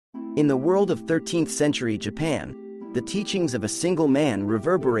In the world of 13th century Japan, the teachings of a single man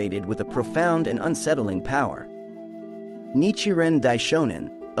reverberated with a profound and unsettling power. Nichiren Daishonin,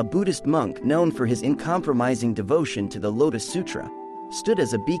 a Buddhist monk known for his uncompromising devotion to the Lotus Sutra, stood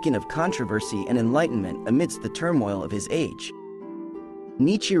as a beacon of controversy and enlightenment amidst the turmoil of his age.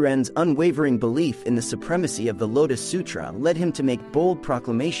 Nichiren's unwavering belief in the supremacy of the Lotus Sutra led him to make bold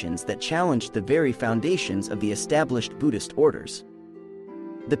proclamations that challenged the very foundations of the established Buddhist orders.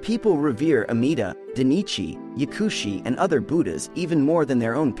 The people revere Amida, Danichi, Yakushi, and other Buddhas even more than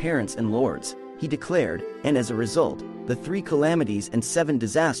their own parents and lords, he declared, and as a result, the 3 calamities and 7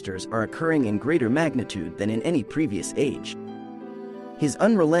 disasters are occurring in greater magnitude than in any previous age. His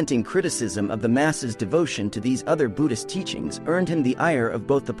unrelenting criticism of the masses' devotion to these other Buddhist teachings earned him the ire of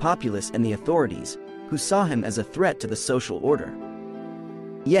both the populace and the authorities, who saw him as a threat to the social order.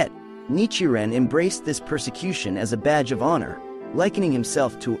 Yet, Nichiren embraced this persecution as a badge of honor, likening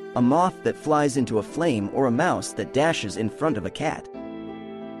himself to a moth that flies into a flame or a mouse that dashes in front of a cat.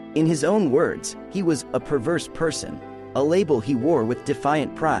 In his own words, he was a perverse person, a label he wore with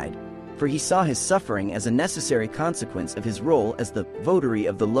defiant pride, for he saw his suffering as a necessary consequence of his role as the votary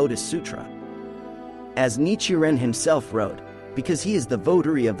of the Lotus Sutra. As Nichiren himself wrote, because he is the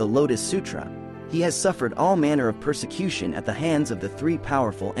votary of the Lotus Sutra, he has suffered all manner of persecution at the hands of the 3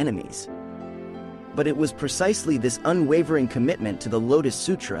 powerful enemies. But it was precisely this unwavering commitment to the Lotus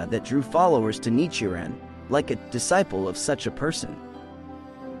Sutra that drew followers to Nichiren, like a disciple of such a person.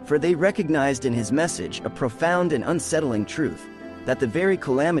 For they recognized in his message a profound and unsettling truth, that the very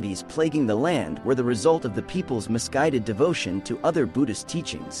calamities plaguing the land were the result of the people's misguided devotion to other Buddhist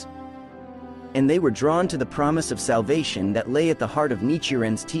teachings. And they were drawn to the promise of salvation that lay at the heart of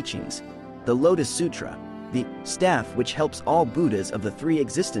Nichiren's teachings, the Lotus Sutra, the staff which helps all Buddhas of the 3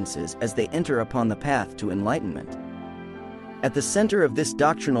 existences as they enter upon the path to enlightenment. At the center of this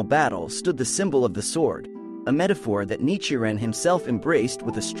doctrinal battle stood the symbol of the sword, a metaphor that Nichiren himself embraced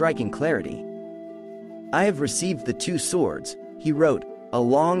with a striking clarity. "I have received the 2 swords," he wrote, "a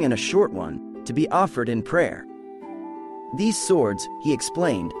long and a short one, to be offered in prayer." These swords, he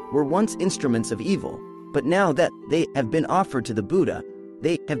explained, were once instruments of evil, but now that they have been offered to the Buddha,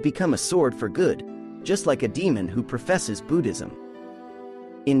 they have become a sword for good, just like a demon who professes Buddhism.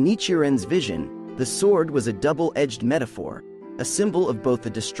 In Nichiren's vision, the sword was a double-edged metaphor, a symbol of both the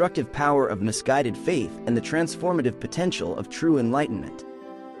destructive power of misguided faith and the transformative potential of true enlightenment.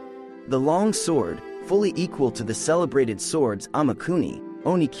 The long sword, fully equal to the celebrated swords Amakuni,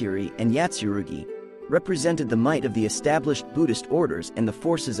 Onikiri, and Yatsurugi, represented the might of the established Buddhist orders and the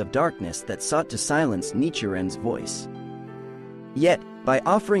forces of darkness that sought to silence Nichiren's voice. Yet, by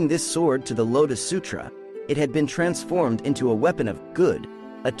offering this sword to the Lotus Sutra, it had been transformed into a weapon of good,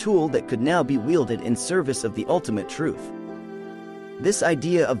 a tool that could now be wielded in service of the ultimate truth. This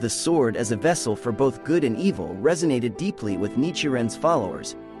idea of the sword as a vessel for both good and evil resonated deeply with Nichiren's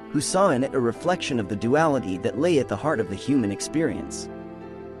followers, who saw in it a reflection of the duality that lay at the heart of the human experience.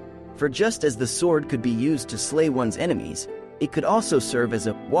 For just as the sword could be used to slay one's enemies, it could also serve as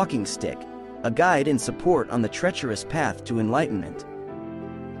a walking stick, a guide and support on the treacherous path to enlightenment.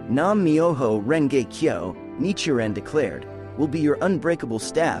 Nam Myoho Renge Kyo, Nichiren declared, will be your unbreakable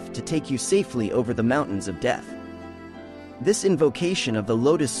staff to take you safely over the mountains of death. This invocation of the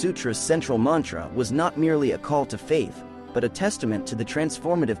Lotus Sutra's central mantra was not merely a call to faith, but a testament to the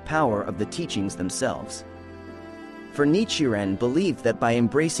transformative power of the teachings themselves. For Nichiren believed that by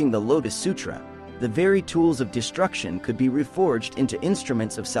embracing the Lotus Sutra, the very tools of destruction could be reforged into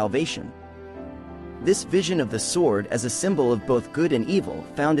instruments of salvation. This vision of the sword as a symbol of both good and evil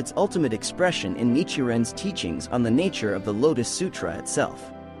found its ultimate expression in Nichiren's teachings on the nature of the Lotus Sutra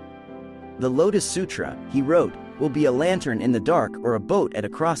itself. The Lotus Sutra, he wrote, will be a lantern in the dark or a boat at a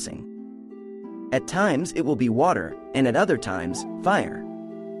crossing. At times it will be water, and at other times, fire.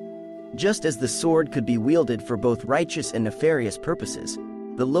 Just as the sword could be wielded for both righteous and nefarious purposes,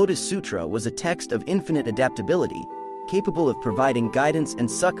 the Lotus Sutra was a text of infinite adaptability, capable of providing guidance and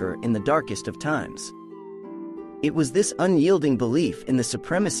succor in the darkest of times. It was this unyielding belief in the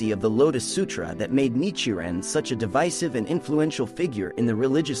supremacy of the Lotus Sutra that made Nichiren such a divisive and influential figure in the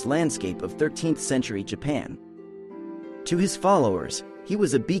religious landscape of 13th century Japan. To his followers, he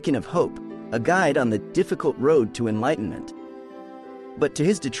was a beacon of hope, a guide on the difficult road to enlightenment. But to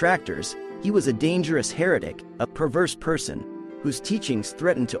his detractors, he was a dangerous heretic, a perverse person, whose teachings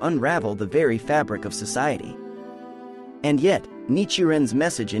threatened to unravel the very fabric of society. And yet, Nichiren's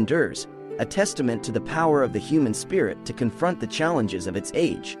message endures, a testament to the power of the human spirit to confront the challenges of its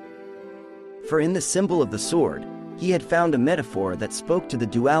age. For in the symbol of the sword, he had found a metaphor that spoke to the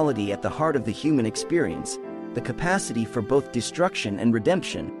duality at the heart of the human experience, the capacity for both destruction and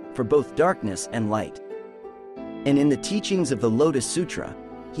redemption, for both darkness and light. And in the teachings of the Lotus Sutra,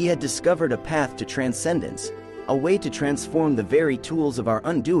 he had discovered a path to transcendence, a way to transform the very tools of our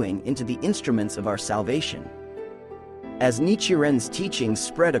undoing into the instruments of our salvation. As Nichiren's teachings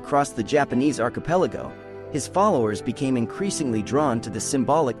spread across the Japanese archipelago, his followers became increasingly drawn to the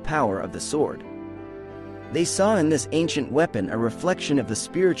symbolic power of the sword. They saw in this ancient weapon a reflection of the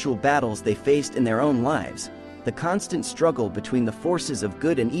spiritual battles they faced in their own lives, the constant struggle between the forces of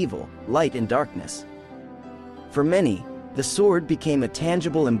good and evil, light and darkness. For many, the sword became a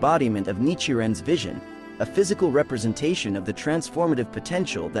tangible embodiment of Nichiren's vision, a physical representation of the transformative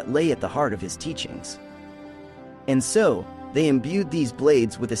potential that lay at the heart of his teachings. And so, they imbued these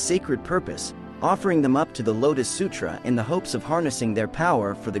blades with a sacred purpose, offering them up to the Lotus Sutra in the hopes of harnessing their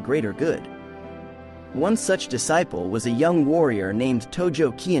power for the greater good. One such disciple was a young warrior named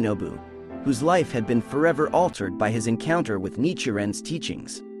Tojo Kiyonobu, whose life had been forever altered by his encounter with Nichiren's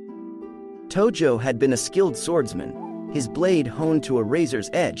teachings. Tojo had been a skilled swordsman, his blade honed to a razor's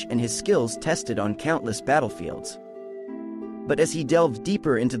edge and his skills tested on countless battlefields. But as he delved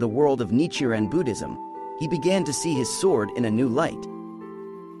deeper into the world of Nichiren Buddhism, he began to see his sword in a new light.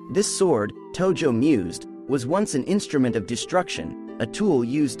 This sword, Tojo mused, was once an instrument of destruction, a tool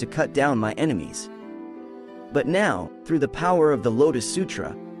used to cut down my enemies. But now, through the power of the Lotus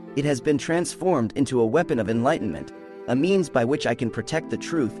Sutra, it has been transformed into a weapon of enlightenment, a means by which I can protect the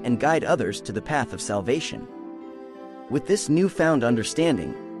truth and guide others to the path of salvation. With this newfound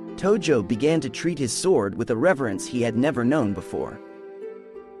understanding, Tojo began to treat his sword with a reverence he had never known before.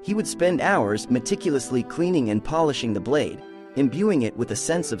 He would spend hours meticulously cleaning and polishing the blade, imbuing it with a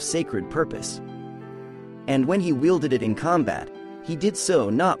sense of sacred purpose. And when he wielded it in combat, he did so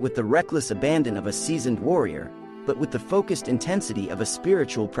not with the reckless abandon of a seasoned warrior, but with the focused intensity of a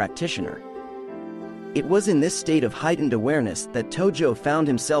spiritual practitioner. It was in this state of heightened awareness that Tojo found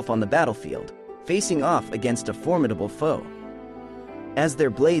himself on the battlefield, facing off against a formidable foe. As their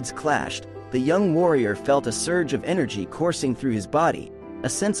blades clashed, the young warrior felt a surge of energy coursing through his body, a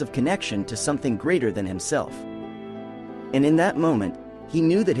sense of connection to something greater than himself. And in that moment, he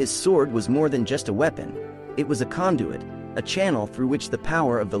knew that his sword was more than just a weapon. It was a conduit, a channel through which the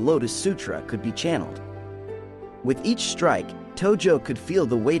power of the Lotus Sutra could be channeled. With each strike, Tojo could feel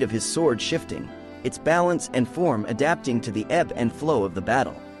the weight of his sword shifting, its balance and form adapting to the ebb and flow of the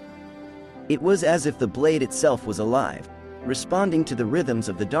battle. It was as if the blade itself was alive, responding to the rhythms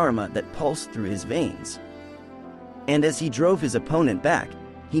of the Dharma that pulsed through his veins. And as he drove his opponent back,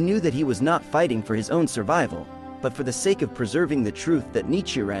 he knew that he was not fighting for his own survival, but for the sake of preserving the truth that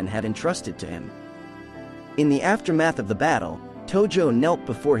Nichiren had entrusted to him. In the aftermath of the battle, Tojo knelt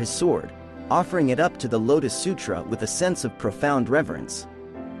before his sword, offering it up to the Lotus Sutra with a sense of profound reverence.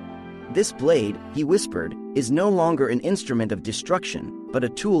 This blade, he whispered, is no longer an instrument of destruction, but a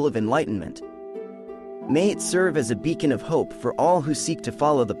tool of enlightenment. May it serve as a beacon of hope for all who seek to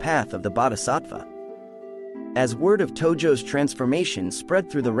follow the path of the Bodhisattva. As word of Tojo's transformation spread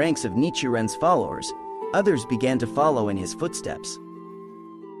through the ranks of Nichiren's followers, others began to follow in his footsteps.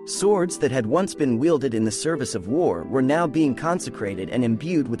 Swords that had once been wielded in the service of war were now being consecrated and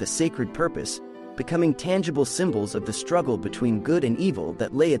imbued with a sacred purpose, becoming tangible symbols of the struggle between good and evil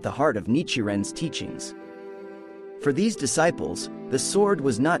that lay at the heart of Nichiren's teachings. For these disciples, the sword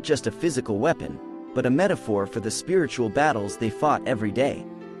was not just a physical weapon, but a metaphor for the spiritual battles they fought every day.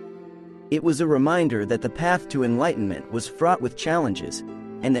 It was a reminder that the path to enlightenment was fraught with challenges,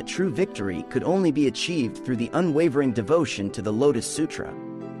 and that true victory could only be achieved through the unwavering devotion to the Lotus Sutra.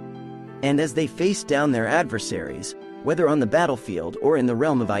 And as they faced down their adversaries, whether on the battlefield or in the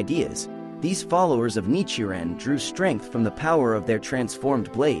realm of ideas, these followers of Nichiren drew strength from the power of their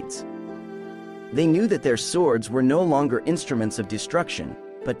transformed blades. They knew that their swords were no longer instruments of destruction,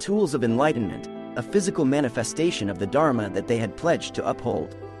 but tools of enlightenment, a physical manifestation of the Dharma that they had pledged to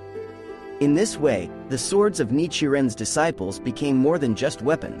uphold. In this way, the swords of Nichiren's disciples became more than just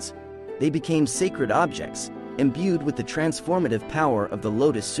weapons. They became sacred objects, imbued with the transformative power of the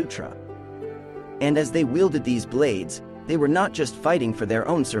Lotus Sutra. And as they wielded these blades, they were not just fighting for their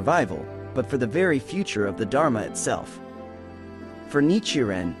own survival, but for the very future of the Dharma itself. For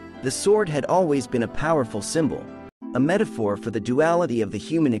Nichiren, the sword had always been a powerful symbol, a metaphor for the duality of the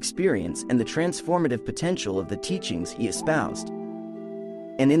human experience and the transformative potential of the teachings he espoused.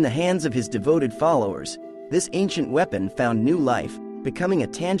 And in the hands of his devoted followers, this ancient weapon found new life, becoming a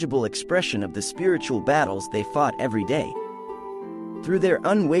tangible expression of the spiritual battles they fought every day. Through their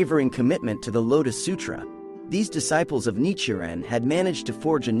unwavering commitment to the Lotus Sutra, these disciples of Nichiren had managed to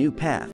forge a new path,